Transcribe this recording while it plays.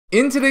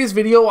In today's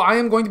video, I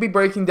am going to be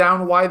breaking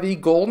down why the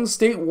Golden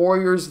State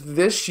Warriors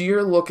this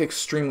year look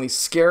extremely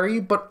scary,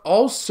 but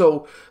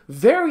also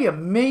very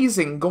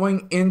amazing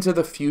going into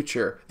the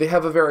future. They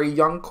have a very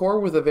young core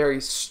with a very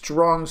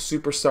strong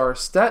superstar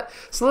set.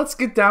 So let's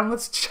get down,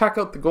 let's check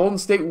out the Golden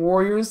State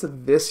Warriors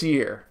this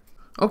year.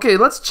 Okay,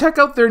 let's check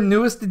out their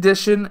newest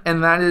addition,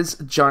 and that is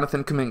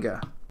Jonathan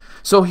Kuminga.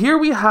 So here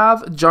we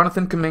have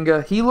Jonathan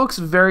Kuminga. He looks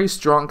very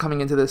strong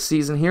coming into this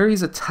season. Here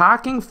he's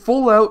attacking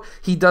full out.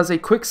 He does a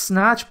quick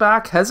snatch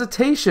back,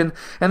 hesitation,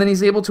 and then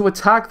he's able to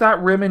attack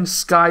that rim and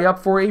sky up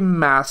for a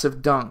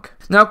massive dunk.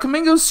 Now,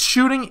 Kuminga's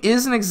shooting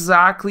isn't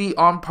exactly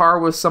on par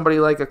with somebody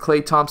like a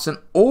Klay Thompson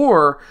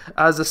or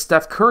as a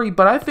Steph Curry,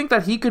 but I think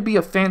that he could be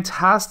a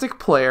fantastic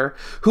player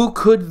who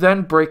could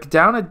then break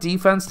down a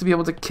defense to be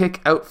able to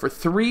kick out for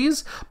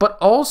threes, but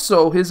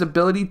also his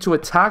ability to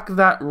attack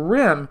that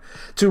rim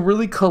to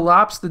really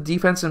collapse the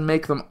defense and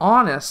make them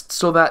honest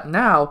so that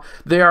now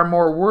they are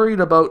more worried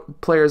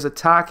about players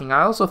attacking.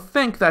 I also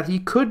think that he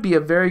could be a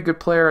very good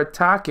player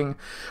attacking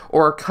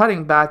or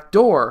cutting back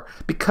door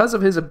because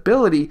of his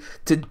ability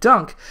to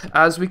dunk,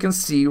 as we can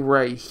see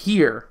right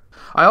here.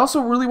 I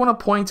also really want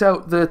to point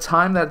out the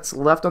time that's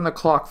left on the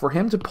clock. For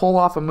him to pull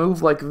off a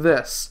move like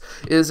this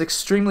is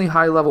extremely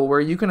high level,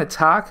 where you can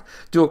attack,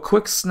 do a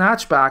quick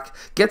snatch back,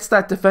 gets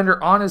that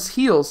defender on his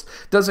heels,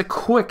 does a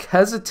quick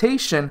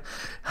hesitation,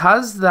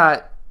 has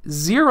that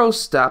zero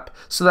step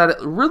so that it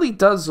really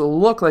does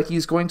look like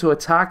he's going to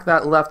attack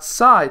that left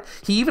side.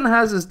 He even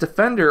has his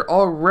defender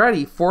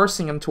already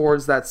forcing him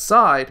towards that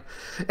side,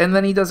 and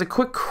then he does a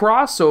quick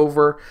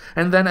crossover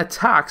and then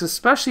attacks,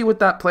 especially with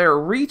that player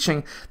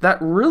reaching. That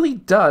really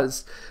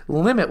does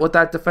limit what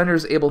that defender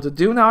is able to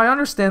do. Now, I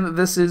understand that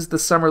this is the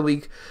Summer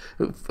League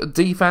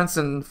defense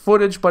and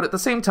footage, but at the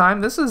same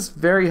time, this is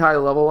very high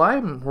level.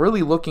 I'm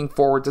really looking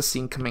forward to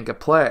seeing Kuminga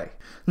play.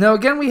 Now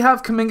again, we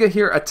have Kuminga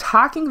here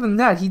attacking the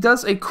net. He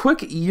does a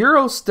quick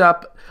Euro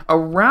step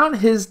around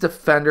his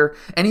defender,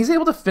 and he's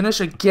able to finish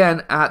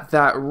again at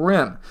that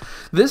rim.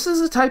 This is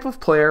a type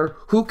of player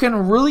who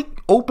can really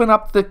open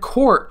up the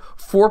court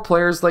for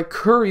players like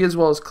Curry as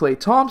well as Klay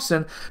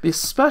Thompson,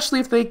 especially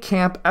if they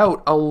camp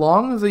out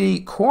along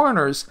the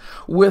corners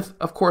with,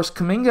 of course,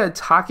 Kuminga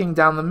attacking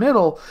down the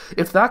middle.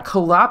 If that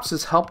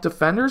collapses help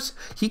defenders,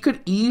 he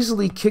could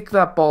easily kick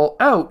that ball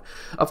out,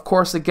 of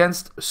course,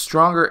 against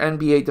stronger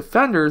NBA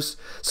defenders,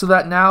 so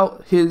that now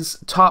his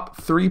top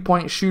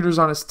three-point shooters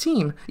on his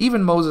team,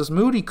 even Moses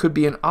Moody, could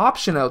be an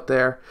option out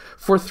there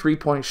for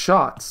three-point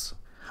shots.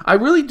 I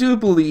really do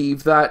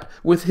believe that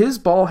with his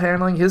ball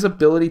handling, his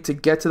ability to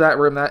get to that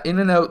rim, that in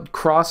and out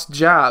cross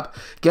jab,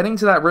 getting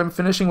to that rim,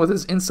 finishing with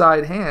his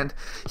inside hand,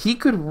 he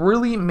could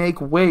really make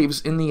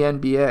waves in the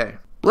NBA.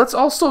 Let's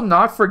also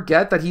not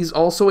forget that he's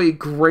also a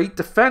great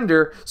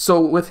defender, so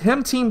with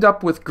him teamed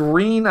up with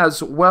Green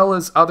as well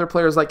as other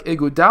players like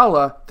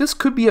Iguodala, this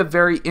could be a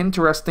very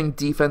interesting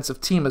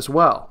defensive team as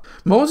well.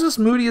 Moses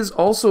Moody is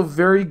also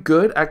very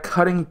good at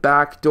cutting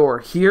backdoor.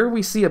 Here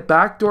we see a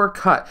backdoor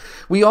cut.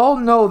 We all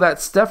know that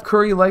Steph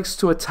Curry likes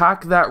to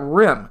attack that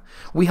rim.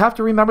 We have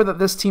to remember that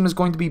this team is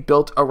going to be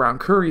built around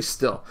Curry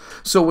still.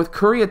 So with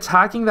Curry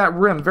attacking that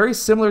rim, very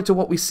similar to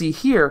what we see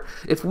here,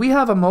 if we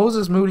have a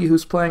Moses Moody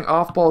who's playing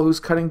off ball, who's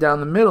cutting down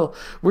the middle,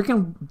 we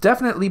can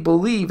definitely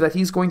believe that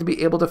he's going to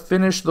be able to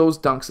finish those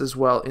dunks as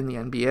well in the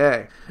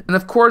NBA. And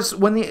of course,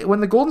 when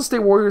the Golden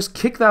State Warriors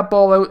kick that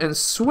ball out and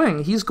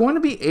swing, he's going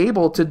to be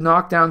able to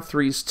knock down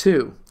threes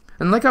too.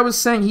 And like I was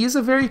saying, he's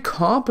a very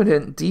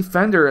competent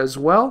defender as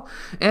well.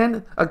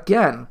 And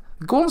again,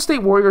 the Golden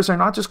State Warriors are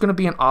not just going to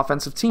be an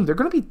offensive team, they're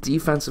going to be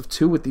defensive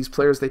too with these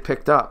players they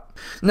picked up.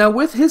 Now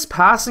with his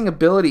passing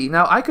ability,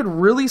 now I could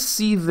really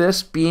see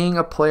this being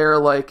a player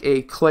like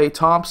a Klay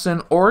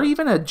Thompson or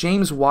even a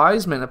James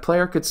Wiseman. A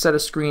player could set a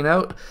screen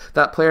out,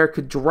 that player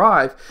could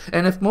drive,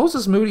 and if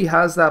Moses Moody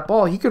has that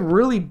ball, he could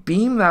really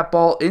beam that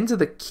ball into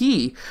the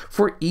key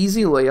for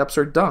easy layups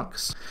or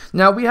dunks.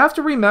 Now we have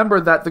to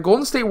remember that the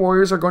Golden State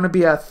Warriors are going to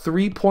be a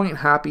three-point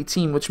happy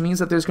team, which means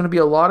that there's going to be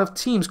a lot of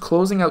teams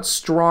closing out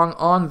strong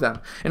on them.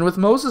 And with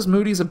Moses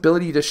Moody's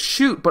ability to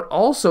shoot, but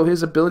also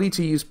his ability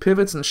to use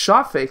pivots and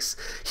shot fakes,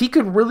 he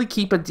could really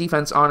keep a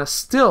defense honest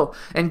still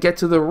and get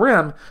to the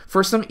rim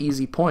for some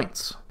easy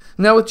points.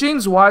 Now with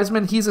James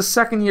Wiseman, he's a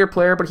second-year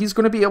player, but he's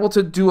going to be able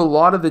to do a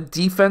lot of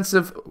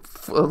defensive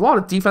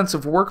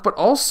work, but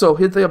also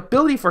the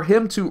ability for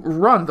him to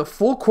run the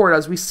full court,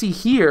 as we see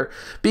here,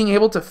 being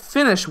able to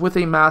finish with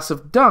a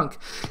massive dunk.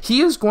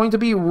 He is going to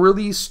be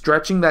really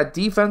stretching that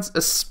defense,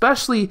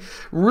 especially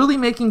really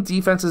making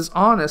defenses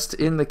honest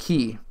in the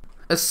key.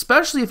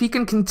 Especially if he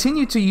can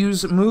continue to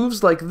use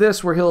moves like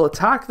this where he'll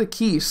attack the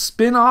key,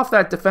 spin off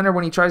that defender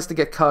when he tries to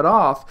get cut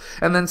off,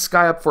 and then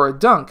sky up for a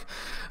dunk.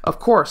 Of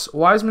course,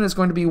 Wiseman is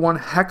going to be one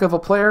heck of a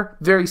player,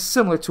 very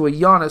similar to a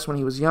Giannis when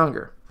he was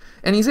younger.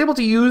 And he's able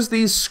to use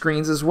these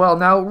screens as well.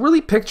 Now,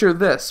 really picture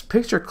this.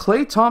 Picture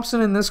Klay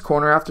Thompson in this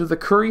corner after the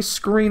Curry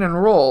screen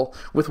and roll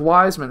with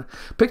Wiseman.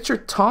 Picture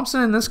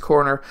Thompson in this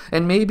corner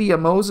and maybe a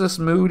Moses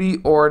Moody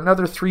or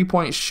another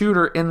three-point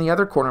shooter in the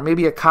other corner.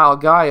 Maybe a Kyle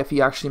Guy if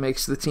he actually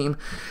makes the team.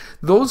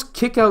 Those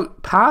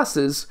kick-out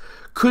passes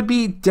could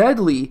be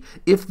deadly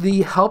if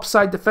the help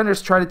side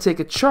defenders try to take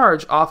a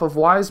charge off of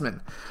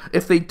Wiseman.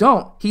 If they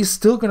don't, he's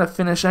still going to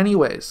finish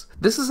anyways.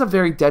 This is a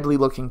very deadly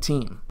looking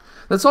team.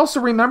 Let's also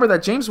remember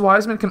that James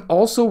Wiseman can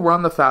also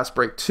run the fast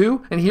break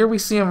too, and here we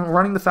see him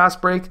running the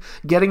fast break,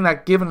 getting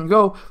that give and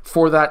go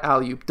for that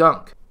alley-oop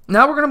dunk.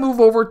 Now we're going to move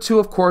over to,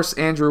 of course,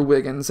 Andrew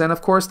Wiggins. And, of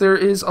course, there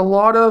is a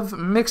lot of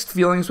mixed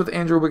feelings with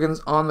Andrew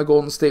Wiggins on the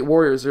Golden State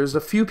Warriors. There's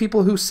a few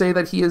people who say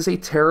that he is a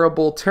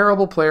terrible,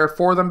 terrible player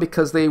for them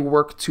because they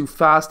work too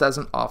fast as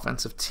an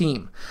offensive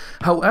team.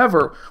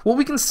 However, what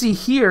we can see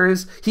here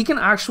is he can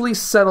actually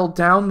settle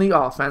down the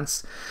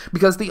offense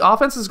because the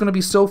offense is going to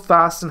be so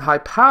fast and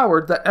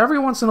high-powered that every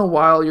once in a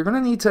while you're going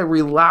to need to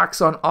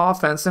relax on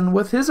offense. And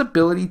with his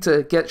ability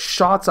to get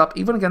shots up,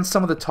 even against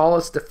some of the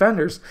tallest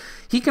defenders,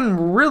 he can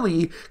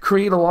really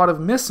create a lot of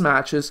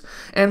mismatches,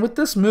 and with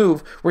this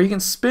move where he can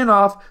spin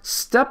off,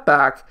 step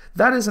back,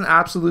 that is an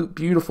absolute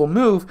beautiful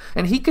move,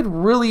 and he could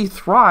really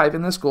thrive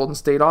in this Golden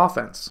State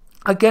offense.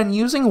 Again,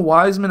 using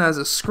Wiseman as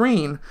a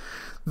screen,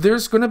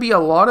 there's going to be a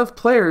lot of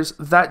players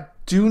that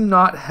do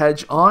not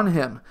hedge on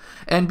him,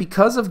 and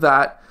because of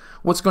that,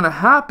 what's going to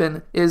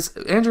happen is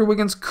Andrew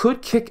Wiggins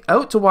could kick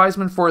out to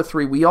Wiseman for a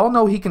three. We all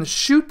know he can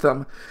shoot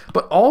them,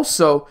 but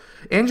also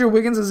Andrew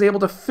Wiggins is able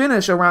to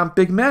finish around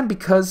big men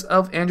because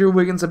of Andrew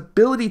Wiggins'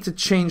 ability to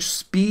change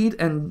speed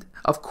and,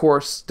 of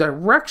course,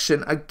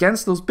 direction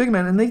against those big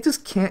men, and they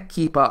just can't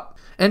keep up.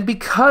 And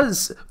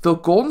because the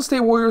Golden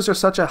State Warriors are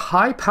such a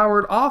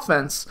high-powered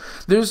offense,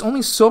 there's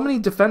only so many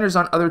defenders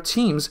on other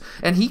teams,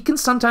 and he can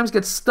sometimes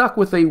get stuck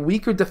with a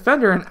weaker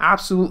defender and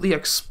absolutely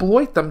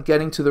exploit them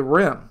getting to the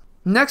rim.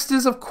 Next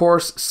is, of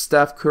course,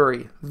 Steph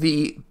Curry,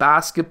 the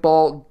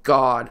basketball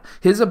god.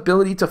 His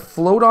ability to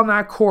float on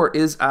that court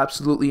is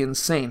absolutely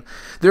insane.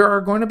 There are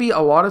going to be a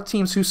lot of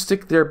teams who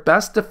stick their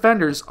best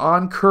defenders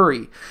on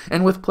Curry.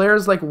 And with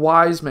players like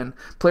Wiseman,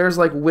 players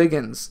like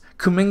Wiggins,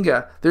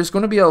 Kuminga, there's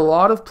going to be a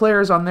lot of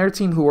players on their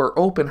team who are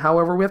open.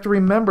 However, we have to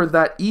remember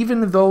that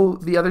even though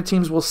the other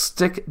teams will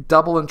stick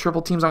double and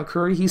triple teams on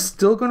Curry, he's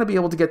still going to be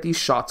able to get these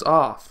shots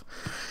off.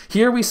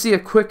 Here we see a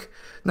quick,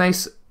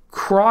 nice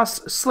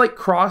slight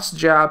cross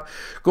jab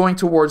going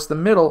towards the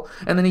middle,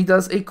 and then he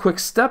does a quick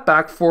step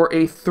back for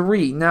a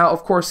three. Now,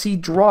 of course, he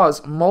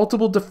draws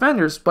multiple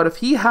defenders, but if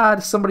he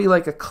had somebody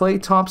like a Klay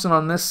Thompson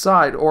on this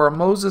side, or a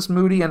Moses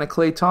Moody and a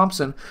Klay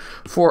Thompson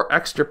for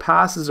extra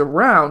passes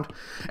around,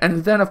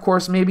 and then, of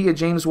course, maybe a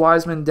James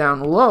Wiseman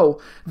down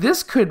low,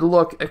 this could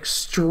look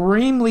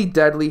extremely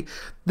deadly.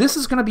 This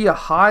is going to be a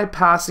high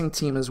passing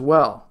team as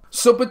well.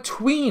 So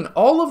between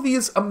all of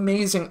these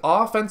amazing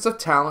offensive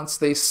talents,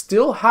 they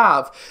still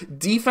have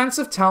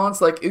defensive talents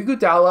like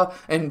Iguodala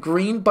and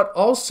Green, but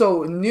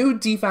also new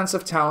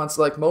defensive talents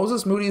like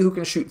Moses Moody, who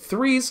can shoot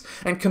threes,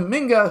 and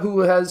Kuminga,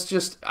 who has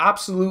just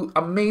absolute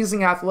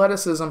amazing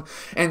athleticism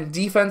and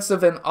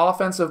defensive and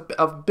offensive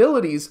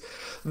abilities.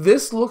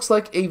 This looks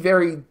like a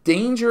very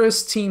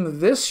dangerous team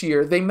this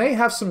year. They may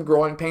have some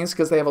growing pains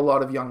because they have a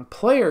lot of young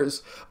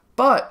players,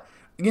 but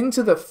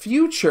into the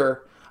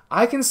future,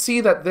 I can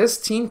see that this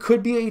team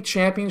could be a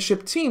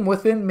championship team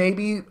within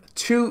maybe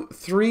 2,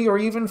 3, or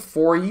even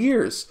 4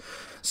 years.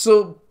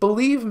 So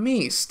believe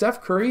me,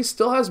 Steph Curry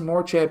still has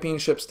more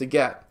championships to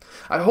get.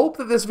 I hope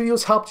that this video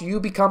has helped you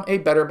become a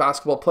better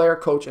basketball player,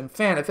 coach, and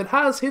fan. If it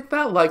has, hit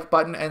that like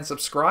button and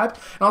subscribe,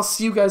 and I'll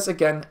see you guys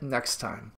again next time.